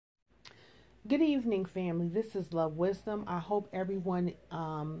Good evening, family. This is Love Wisdom. I hope everyone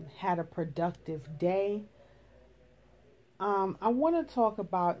had a productive day. I want to talk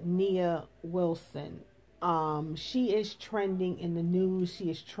about Nia Wilson. She is trending in the news. She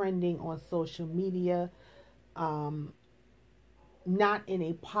is trending on social media. Um, Not in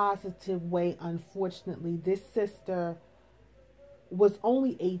a positive way, unfortunately. This sister was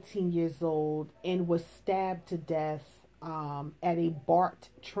only 18 years old and was stabbed to death at a BART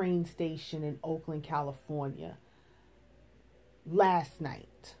train station in Oakland, California last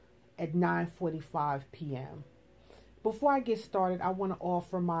night at 9:45 p.m. Before I get started, I want to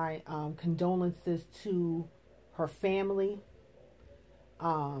offer my condolences to her family.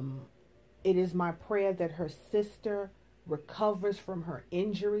 Um, it is my prayer that her sister recovers from her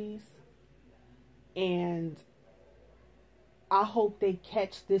injuries, and I hope they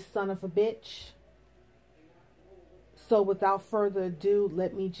catch this son of a bitch. So without further ado,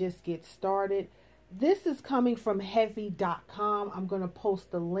 let me just get started. This is coming from heavy.com. I'm going to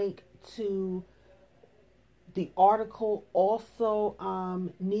post the link to the article. Also,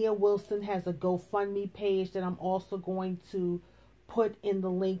 Nia Wilson has a GoFundMe page that I'm also going to put in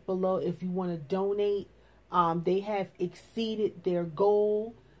the link below if you want to donate. They have exceeded their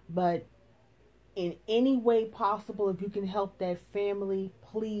goal, but in any way possible, if you can help that family,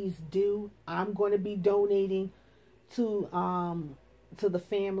 please do. I'm going to be donating to the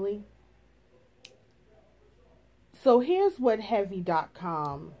family. So here's what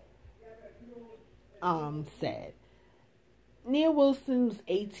heavy.com said. Nia Wilson's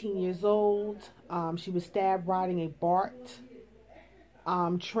 18 years old. She was stabbed riding a BART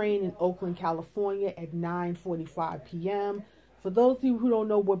train in Oakland, California at 9:45 p.m. For those of you who don't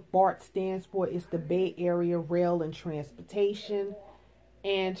know what BART stands for, it's the Bay Area Rail and Transportation.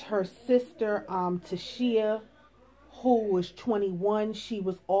 And her sister, Tashia, who was 21, she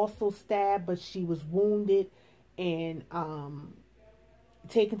was also stabbed, but she was wounded and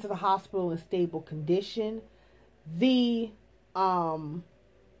taken to the hospital in stable condition. The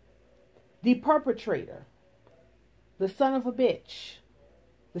perpetrator, the son of a bitch,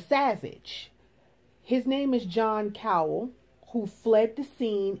 the savage, his name is John Cowell, who fled the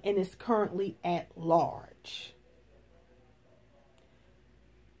scene and is currently at large.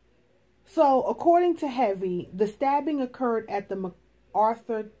 So, according to Heavy, the stabbing occurred at the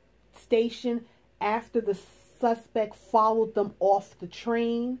MacArthur station after the suspect followed them off the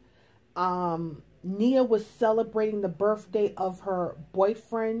train. Nia was celebrating the birthday of her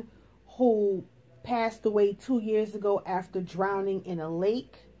boyfriend, who passed away 2 years ago after drowning in a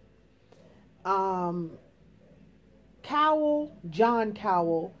lake. John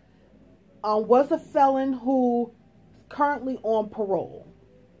Cowell, was a felon who is currently on parole.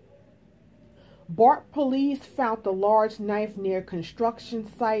 BART police found the large knife near construction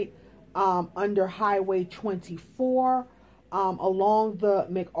site under Highway 24 along the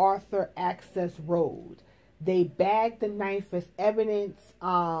MacArthur Access Road. They bagged the knife as evidence.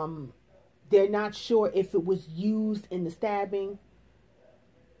 They're not sure if it was used in the stabbing.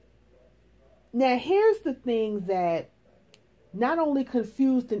 Now, here's the thing that not only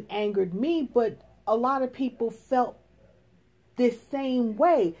confused and angered me, but a lot of people felt this same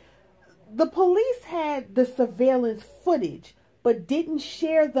way. The police had the surveillance footage, but didn't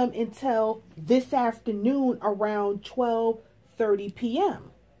share them until this afternoon around 12:30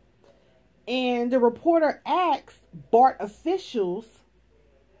 p.m. And the reporter asked BART officials,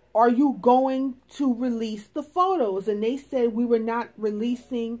 "Are you going to release the photos?" And they said, "We were not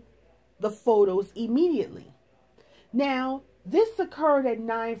releasing the photos immediately." Now, this occurred at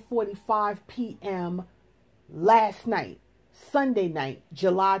 9:45 p.m. last night, Sunday night,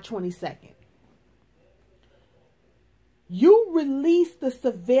 July 22nd. You released the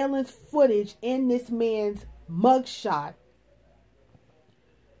surveillance footage in this man's mugshot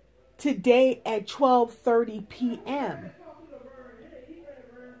today at 12:30 p.m.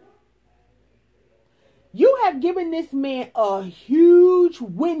 You have given this man a huge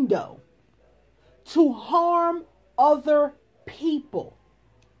window to harm other people,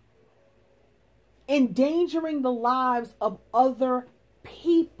 endangering the lives of other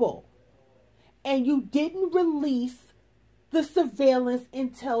people, and you didn't release the surveillance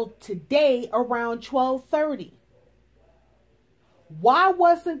until today around 12:30. Why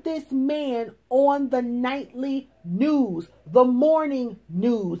wasn't this man on the nightly news, the morning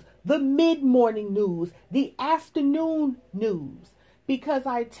news, the mid-morning news, the afternoon news? Because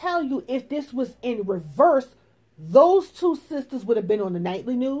I tell you, if this was in reverse, those two sisters would have been on the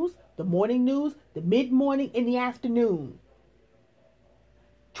nightly news, the morning news, the mid-morning, and the afternoon.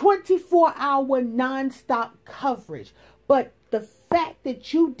 24-hour non-stop coverage. But the fact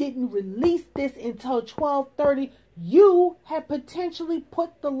that you didn't release this until 12:30, you had potentially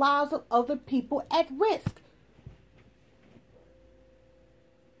put the lives of other people at risk.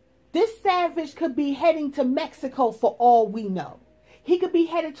 This savage could be heading to Mexico for all we know. He could be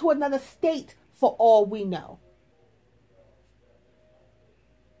headed to another state for all we know.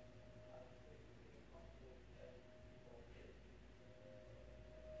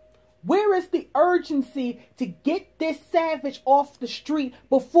 Where is the urgency to get this savage off the street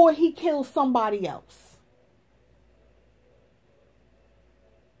before he kills somebody else?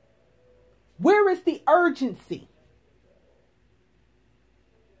 Where is the urgency?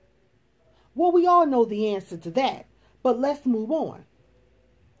 Well, we all know the answer to that, but let's move on.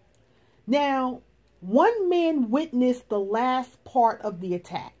 Now, one man witnessed the last part of the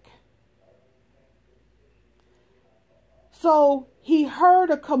attack. So he heard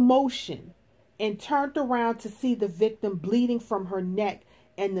a commotion and turned around to see the victim bleeding from her neck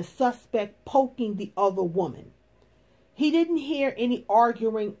and the suspect poking the other woman. He didn't hear any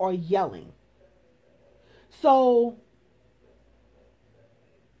arguing or yelling. So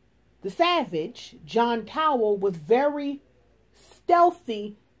the savage, John Cowell, was very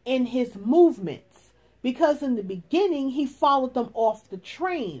stealthy in his movements because in the beginning he followed them off the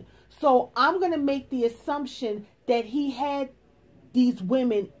train. So I'm going to make the assumption that he had these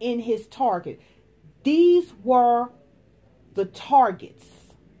women in his target. These were the targets.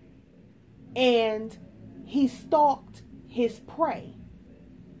 And he stalked his prey.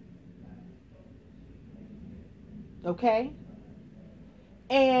 Okay?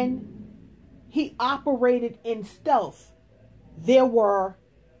 And he operated in stealth. There were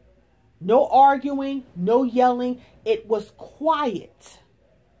no arguing, no yelling. It was quiet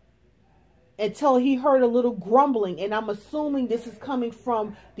until he heard a little grumbling. And I'm assuming this is coming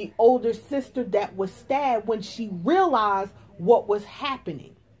from the older sister that was stabbed when she realized what was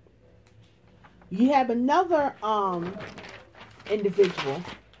happening. You have another individual.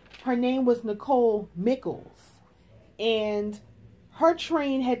 Her name was Nicole Mickles. And her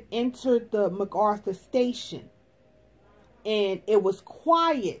train had entered the MacArthur station. And it was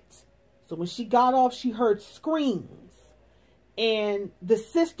quiet. So when she got off, she heard screams. And the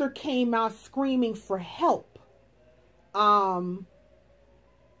sister came out screaming for help.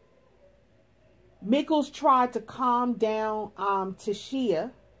 Mickles tried to calm down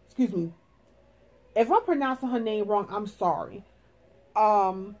Tashia. Excuse me. If I'm pronouncing her name wrong, I'm sorry.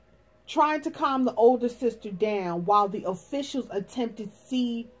 Trying to calm the older sister down while the officials attempted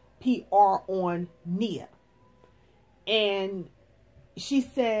CPR on Nia. And she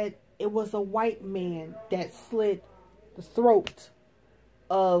said it was a white man that slit the throat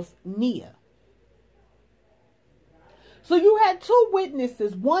of Nia. So you had two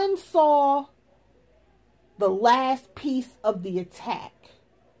witnesses. One saw the last piece of the attack.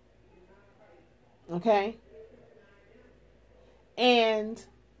 Okay? And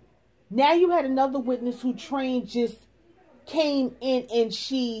now you had another witness who train just came in and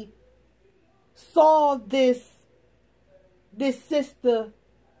she saw this sister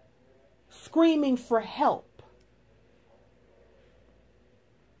screaming for help.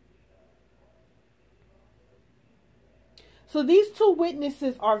 So these two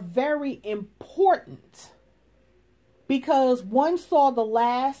witnesses are very important because one saw the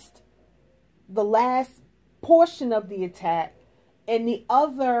last portion of the attack and the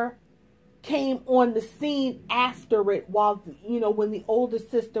other came on the scene after it while, when the older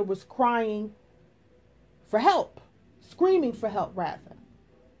sister was crying for help, screaming for help rather.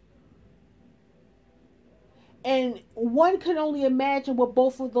 And one can only imagine what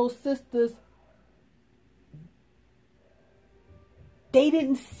both of those sisters, they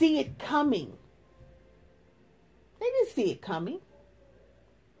didn't see it coming. They didn't see it coming.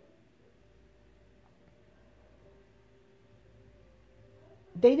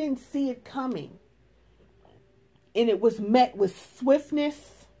 They didn't see it coming. And it was met with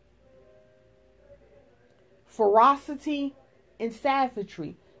swiftness, ferocity, and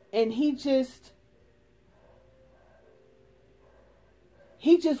savagery. And he just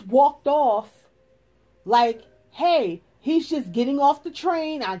walked off like, hey, he's just getting off the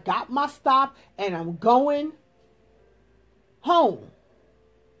train. I got my stop and I'm going home.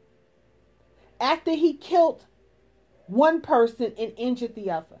 After he killed one person and injured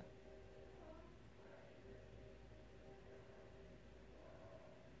the other.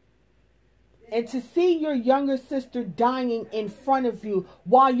 And to see your younger sister dying in front of you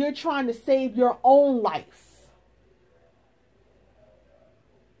while you're trying to save your own life.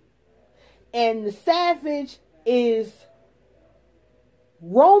 And the savage is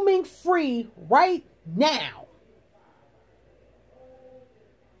roaming free right now.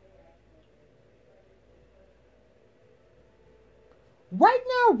 right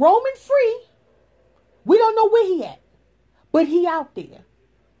now roaming free. We don't know where he at, but he out there.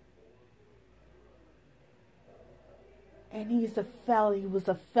 And he's a felon. He was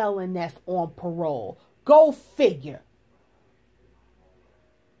a felon that's on parole. Go figure.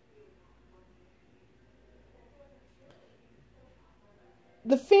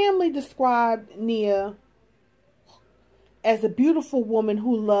 The family described Nia as a beautiful woman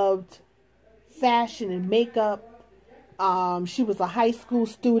who loved fashion and makeup. She was a high school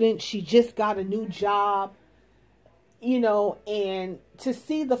student. She just got a new job, you know, and to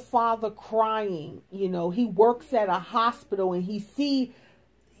see the father crying, you know, he works at a hospital and he see,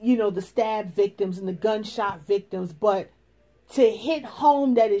 you know, the stab victims and the gunshot victims, but to hit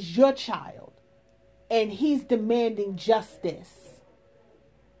home that is your child and he's demanding justice.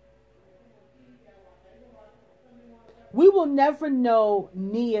 We will never know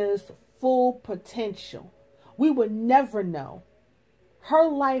Nia's full potential. We will never know. Her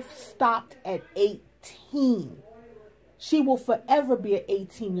life stopped at 18. She will forever be an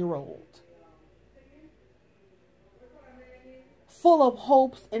 18-year-old. Full of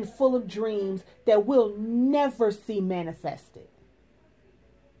hopes and full of dreams that we'll never see manifested.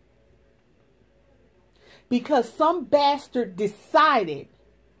 Because some bastard decided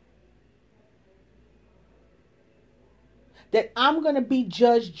that I'm going to be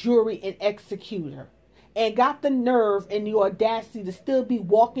judge, jury, and executor. And got the nerve and the audacity to still be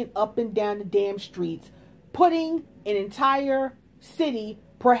walking up and down the damn streets, putting an entire city,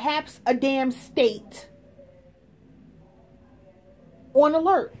 perhaps a damn state, on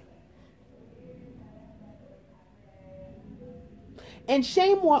alert. And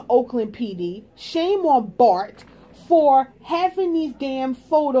shame on Oakland PD, shame on BART for having these damn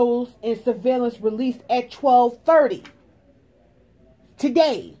photos and surveillance released at 12:30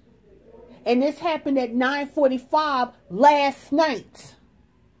 today. And this happened at 9:45 last night.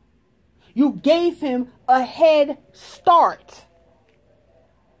 You gave him a head start.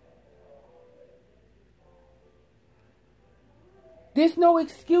 There's no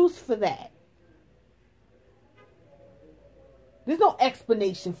excuse for that. There's no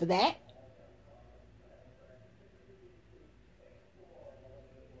explanation for that.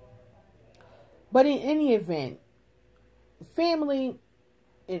 But in any event, family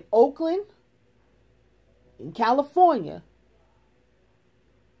in Oakland, in California,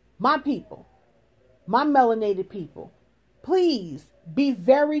 my people, my melanated people, please be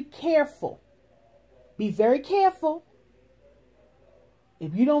very careful. Be very careful.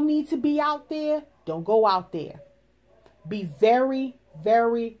 If you don't need to be out there, don't go out there. Be very,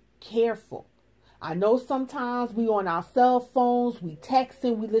 very careful. I know sometimes we on our cell phones, we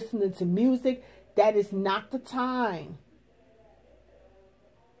texting, we listening to music. That is not the time.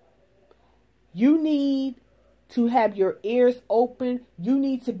 You need to have your ears open. You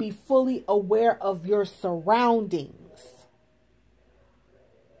need to be fully aware of your surroundings.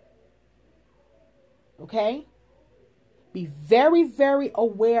 Okay? Be very, very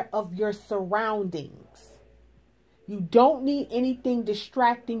aware of your surroundings. You don't need anything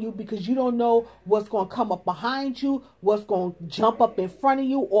distracting you because you don't know what's going to come up behind you, what's going to jump up in front of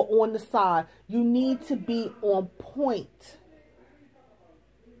you or on the side. You need to be on point.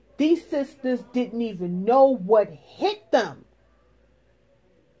 These sisters didn't even know what hit them.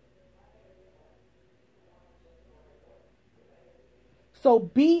 So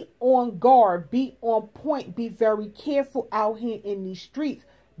be on guard, be on point, be very careful out here in these streets.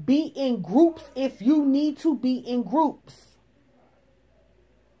 Be in groups if you need to be in groups.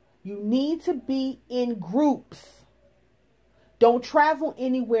 You need to be in groups. Don't travel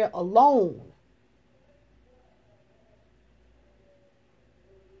anywhere alone.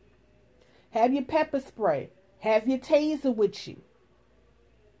 Have your pepper spray. Have your taser with you.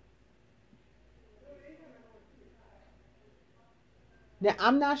 Now,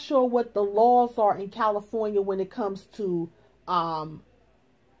 I'm not sure what the laws are in California when it comes to a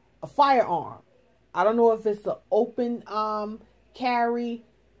firearm. I don't know if it's an open carry,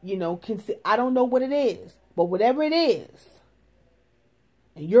 you know, I don't know what it is. But whatever it is,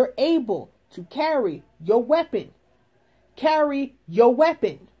 and you're able to carry your weapon, carry your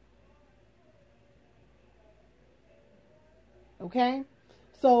weapon. Okay?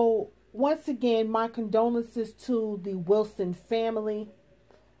 So, once again, my condolences to the Wilson family.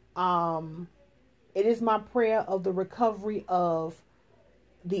 It is my prayer of the recovery of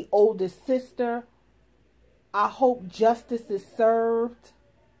the oldest sister. I hope justice is served.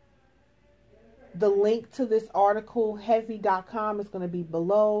 The link to this article, heavy.com, is going to be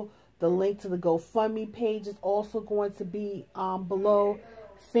below. The link to the GoFundMe page is also going to be below.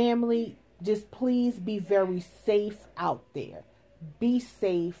 Family, just please be very safe out there. Be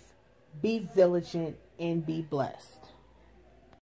safe, be vigilant, and be blessed.